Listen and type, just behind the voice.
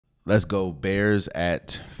Let's go Bears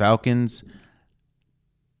at Falcons.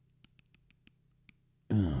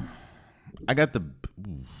 I got the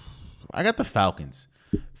I got the Falcons.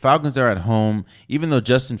 Falcons are at home. Even though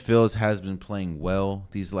Justin Fields has been playing well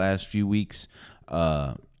these last few weeks,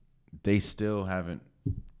 uh, they still haven't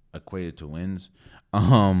equated to wins.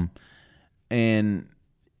 Um, and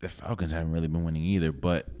the Falcons haven't really been winning either.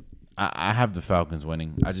 But I have the Falcons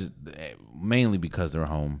winning. I just mainly because they're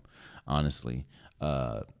home, honestly.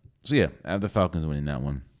 So yeah, I have the Falcons winning that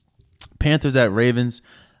one. Panthers at Ravens.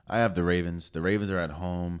 I have the Ravens. The Ravens are at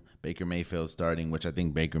home. Baker Mayfield starting, which I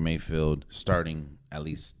think Baker Mayfield starting at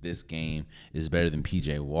least this game is better than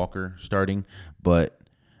PJ Walker starting. But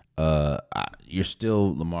you're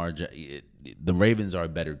still Lamar. The Ravens are a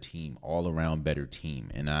better team, all around better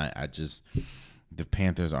team, and I just the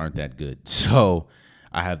Panthers aren't that good, so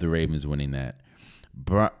I have the Ravens winning that.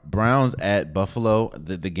 Browns at Buffalo.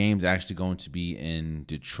 The game's actually going to be in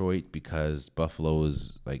Detroit because Buffalo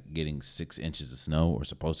is like getting 6 inches of snow, or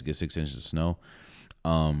supposed to get 6 inches of snow.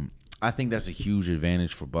 I think that's a huge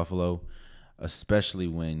advantage for Buffalo, especially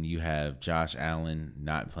when you have Josh Allen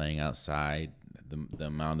not playing outside. The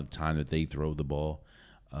amount of time that they throw the ball,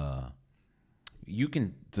 you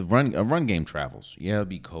can a run game travels. Yeah, it'll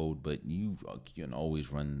be cold, but you can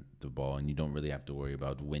always run the ball, and you don't really have to worry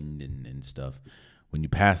about wind and stuff when you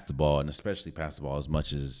pass the ball, and especially pass the ball as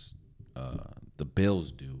much as the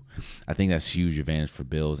Bills do. I think that's huge advantage for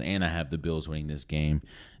Bills, and I have the Bills winning this game.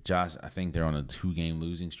 Josh, I think they're on a 2-game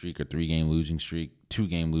losing streak or 3-game losing streak,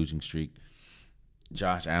 2-game losing streak.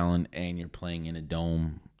 Josh Allen, and you're playing in a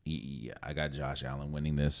dome. Yeah, I got Josh Allen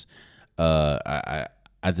winning this. I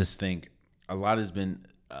just think a lot has been.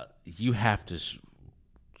 You have to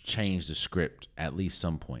change the script at least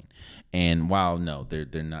some point. And while no, they're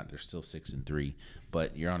not. They're still 6-3,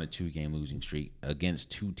 but you're on a 2-game losing streak against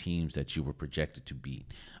 2 teams that you were projected to beat.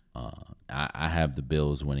 I have the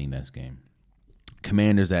Bills winning this game.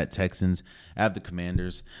 Commanders at Texans. I have the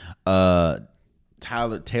Commanders. Taylor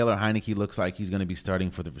Heineke looks like he's going to be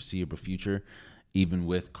starting for the foreseeable future, even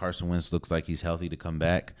with Carson Wentz looks like he's healthy to come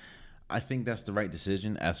back. I think that's the right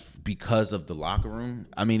decision because of the locker room.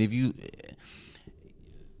 I mean,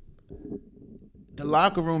 the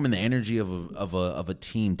locker room and the energy of a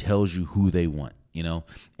team tells you who they want,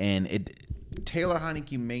 and Taylor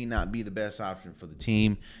Heineke may not be the best option for the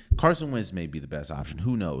team. Carson Wentz may be the best option.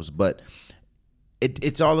 Who knows? But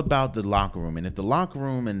it's all about the locker room, and if the locker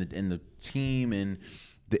room and the team and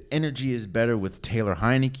the energy is better with Taylor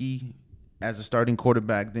Heineke as a starting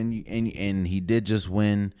quarterback, then and he did just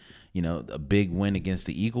win, a big win against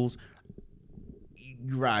the Eagles.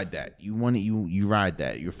 You ride that. You ride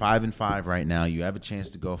that. You're 5-5 right now. You have a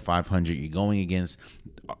chance to go 500. You're going against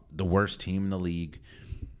the worst team in the league.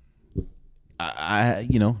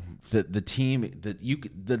 The team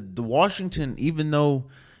the Washington, even though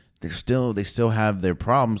they still have their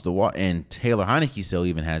problems. And Taylor Heineke still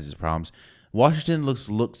even has his problems. Washington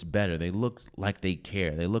looks better. They look like they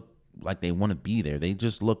care. They look like they want to be there. They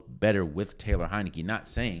just look better with Taylor Heineke. Not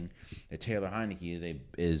saying that Taylor Heineke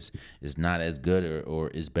is not as good or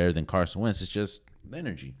is better than Carson Wentz. It's just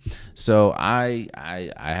energy. So I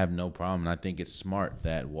have no problem. And I think it's smart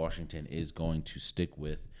that Washington is going to stick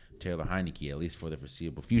with Taylor Heineke, at least for the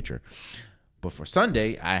foreseeable future. But for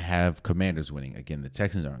Sunday, I have Commanders winning. Again, the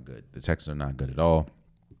Texans aren't good. The Texans are not good at all.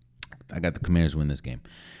 I got the Commanders win this game.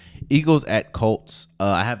 Eagles at Colts.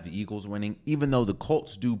 I have the Eagles winning, even though the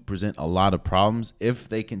Colts do present a lot of problems if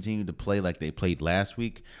they continue to play like they played last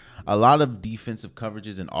week. A lot of defensive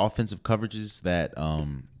coverages and offensive coverages that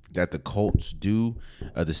the Colts do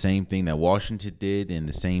are the same thing that Washington did, and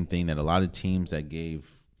the same thing that a lot of teams that gave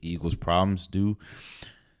Eagles problems do.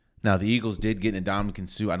 Now, the Eagles did get Ndamukong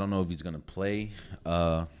Suh. I don't know if he's going to play.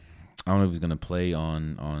 I don't know if he's going to play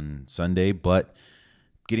on Sunday, but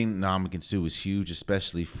getting Ndamukong Suh is huge,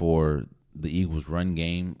 especially for the Eagles' run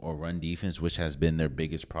game or run defense, which has been their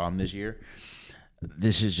biggest problem this year.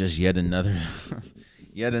 This is just yet another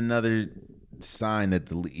sign that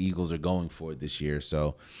the Eagles are going for it this year.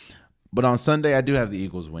 So, but on Sunday, I do have the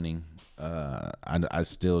Eagles winning. I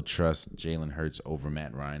still trust Jalen Hurts over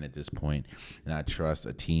Matt Ryan at this point, and I trust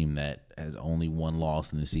a team that has only 1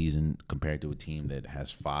 loss in the season compared to a team that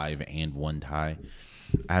has 5 and 1 tie.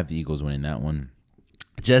 I have the Eagles winning that one.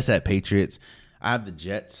 Jets at Patriots. I have the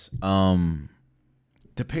Jets. Mac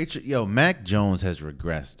Jones has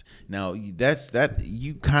regressed. Now that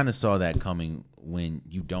you kind of saw that coming when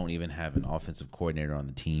you don't even have an offensive coordinator on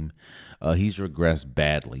the team. He's regressed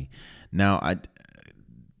badly. Now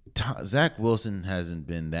Zach Wilson hasn't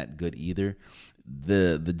been that good either.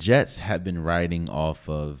 The Jets have been riding off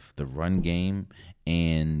of the run game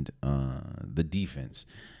and the defense.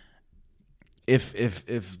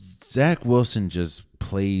 if Zach Wilson just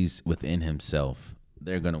plays within himself,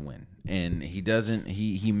 they're gonna win. And he doesn't.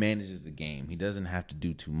 He manages the game. He doesn't have to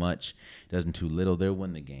do too much. Doesn't too little. They'll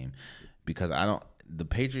win the game because I don't. The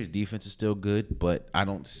Patriots defense is still good, but I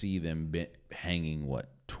don't see them hanging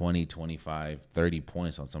 20, 25, 30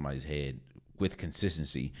 points on somebody's head with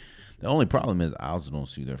consistency. The only problem is I also don't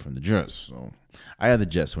see that from the Jets. So I have the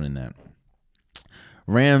Jets winning that.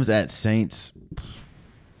 Rams at Saints.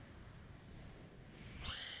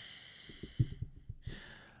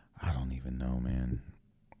 I don't even know, man.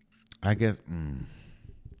 I guess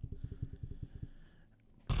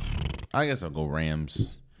I'll go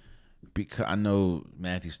Rams because I know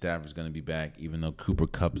Matthew Stafford's going to be back, even though Cooper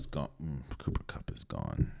Kupp is gone. Cooper Kupp is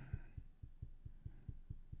gone.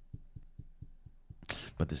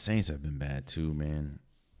 But the Saints have been bad too, man.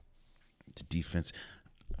 The defense.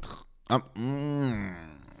 I'm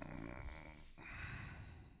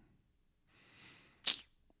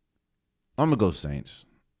gonna go Saints.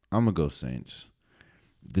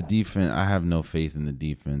 The defense, I have no faith in the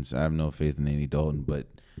defense. I have no faith in Andy Dalton, but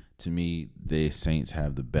to me, the Saints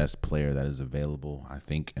have the best player that is available, I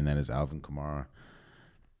think, and that is Alvin Kamara.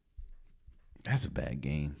 That's a bad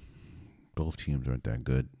game. Both teams aren't that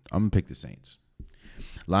good. I'm going to pick the Saints.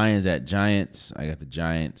 Lions at Giants. I got the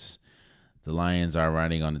Giants. The Lions are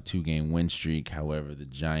riding on a 2-game win streak. However, the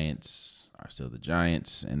Giants are still the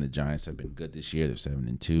Giants, and the Giants have been good this year. They're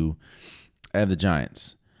 7-2. I have the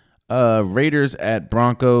Giants. Raiders at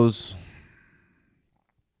Broncos.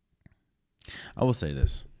 I will say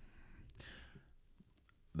this.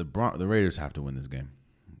 The Raiders have to win this game.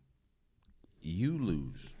 You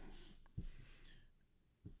lose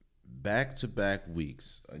back-to-back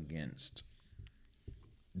weeks against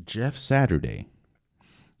Jeff Saturday,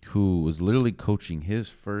 who was literally coaching his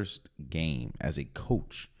first game as a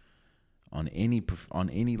coach on any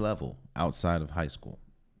level outside of high school.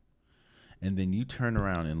 And then you turn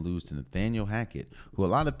around and lose to Nathaniel Hackett, who a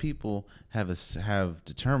lot of people have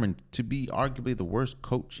determined to be arguably the worst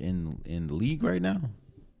coach in the league right now.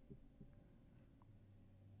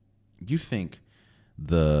 You think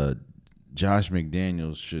the Josh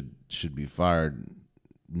McDaniels should be fired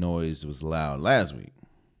noise was loud last week.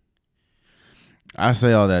 I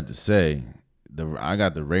say all that to say I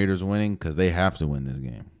got the Raiders winning because they have to win this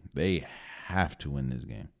game. They have to win this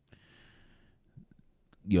game.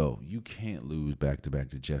 Yo, you can't lose back-to-back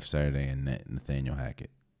to Jeff Saturday and Nathaniel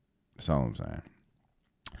Hackett. That's all I'm saying.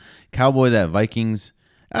 Cowboys at Vikings.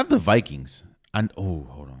 I have the Vikings. Hold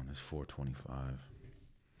on. It's 4:25.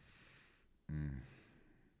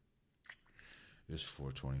 It's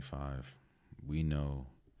 4:25. We know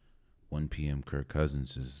 1 p.m. Kirk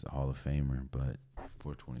Cousins is a Hall of Famer, but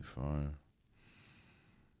 4:25.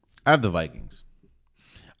 I have the Vikings.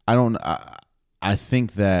 I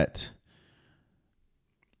think that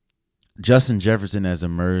Justin Jefferson has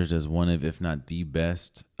emerged as one of, if not the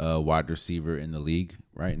best wide receiver in the league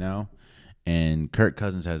right now. And Kirk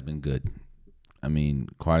Cousins has been good. I mean,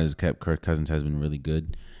 quiet as kept, Kirk Cousins has been really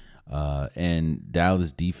good. And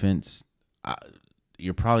Dallas defense,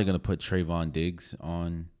 you're probably going to put Trayvon Diggs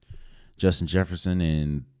on Justin Jefferson,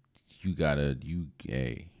 and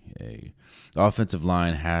the offensive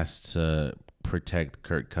line has to protect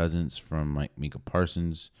Kirk Cousins from Micah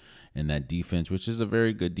Parsons and that defense, which is a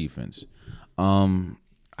very good defense.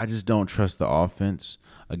 I just don't trust the offense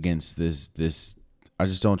against this. I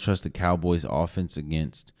just don't trust the Cowboys offense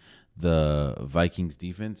against the Vikings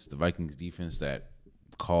defense. The Vikings defense that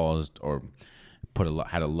caused a lot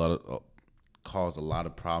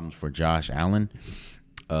of problems for Josh Allen,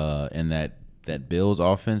 and that Bills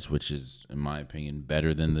offense, which is in my opinion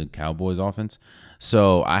better than the Cowboys offense.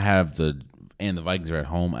 So the Vikings are at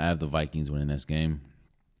home. I have the Vikings winning this game.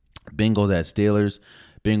 Bengals at Steelers.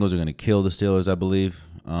 Bengals are going to kill the Steelers, I believe.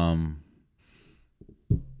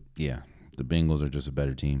 Yeah, the Bengals are just a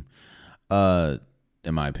better team,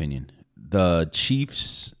 in my opinion. The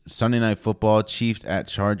Chiefs, Sunday Night Football, Chiefs at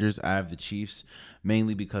Chargers. I have the Chiefs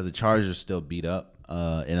mainly because the Chargers are still beat up,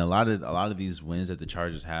 and a lot of these wins that the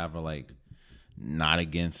Chargers have are not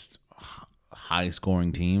against high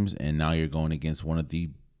scoring teams, and now you're going against one of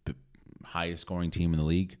the highest scoring team in the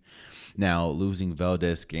league. Now, losing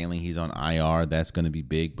Valdez-Scantling, he's on IR. That's going to be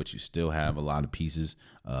big, but you still have a lot of pieces.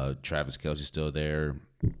 Travis Kelce's still there.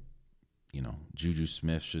 Juju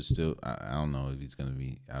Smith should still – I don't know if he's going to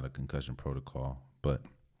be out of concussion protocol. But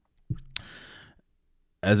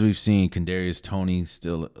as we've seen, Kadarius Toney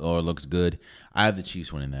still looks good. I have the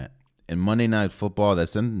Chiefs winning that. And Monday Night Football,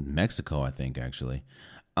 that's in Mexico, I think, actually,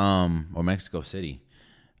 or Mexico City.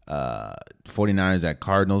 49ers at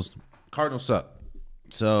Cardinals. Cardinals suck.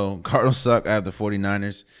 So, Cardinals suck. I have the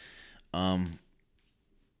 49ers.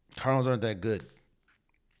 Cardinals aren't that good.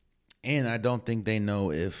 And I don't think they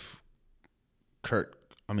know if Kyler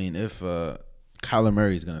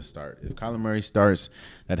Murray is going to start. If Kyler Murray starts,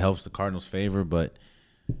 that helps the Cardinals' favor. But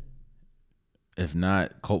if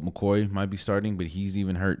not, Colt McCoy might be starting, but he's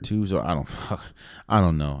even hurt too. So I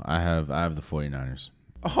don't know. I have the 49ers.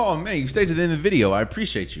 Oh, man, you stayed to the end of the video. I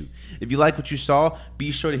appreciate you. If you like what you saw,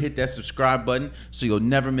 be sure to hit that subscribe button so you'll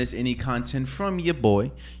never miss any content from your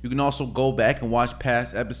boy. You can also go back and watch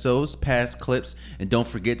past episodes, past clips, and don't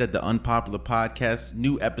forget that the Unpopular Podcast,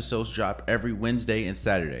 new episodes drop every Wednesday and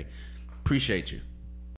Saturday. Appreciate you.